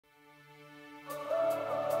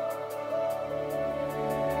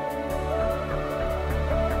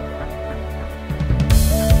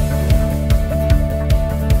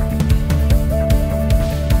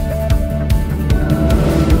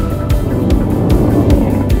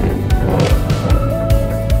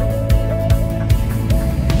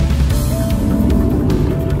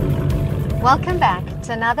Welcome back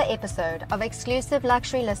to another episode of Exclusive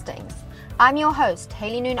Luxury Listings. I'm your host,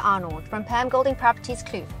 Hayley Noon Arnold from Pam Golding Properties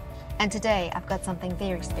Kloof, and today I've got something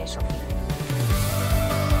very special for you.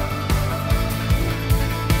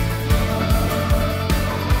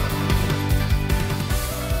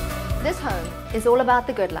 This home is all about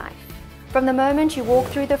the good life. From the moment you walk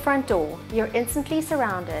through the front door, you're instantly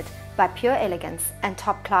surrounded by pure elegance and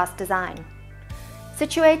top-class design.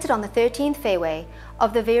 Situated on the 13th fairway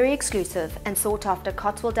of the very exclusive and sought-after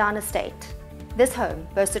Cotswold Downs Estate, this home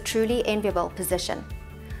boasts a truly enviable position.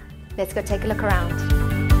 Let's go take a look around.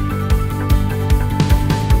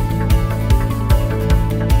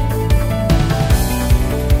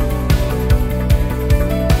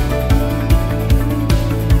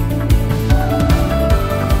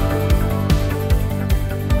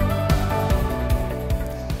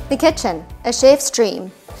 The kitchen, a chef's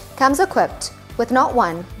dream, comes equipped with not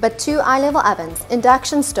one, but two eye-level ovens,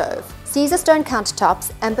 induction stove, Caesar stone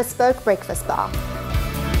countertops, and bespoke breakfast bar.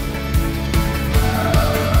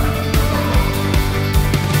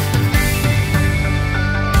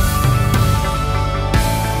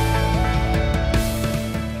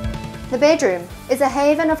 The bedroom is a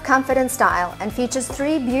haven of comfort and style and features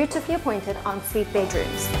three beautifully appointed ensuite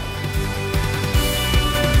bedrooms.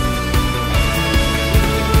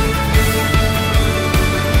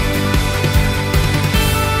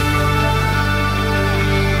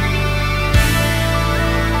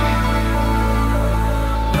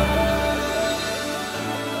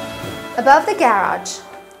 Above the garage,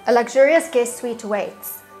 a luxurious guest suite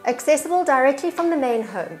awaits. Accessible directly from the main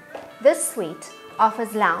home, this suite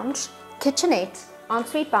offers lounge, kitchenette,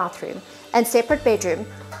 ensuite bathroom, and separate bedroom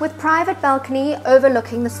with private balcony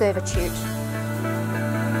overlooking the servitude.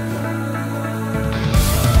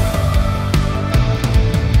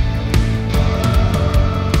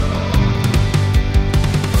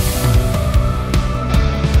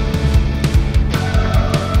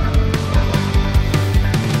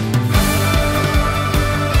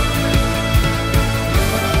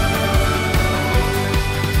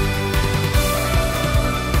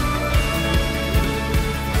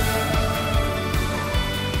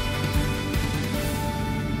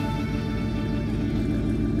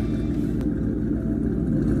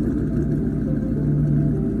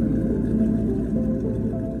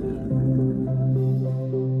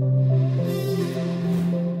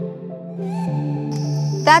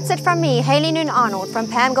 That's it from me, Hayley Noon Arnold from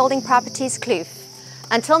Pam Golding Properties Kloof.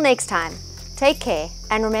 Until next time, take care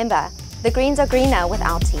and remember, the greens are greener with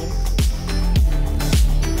our team.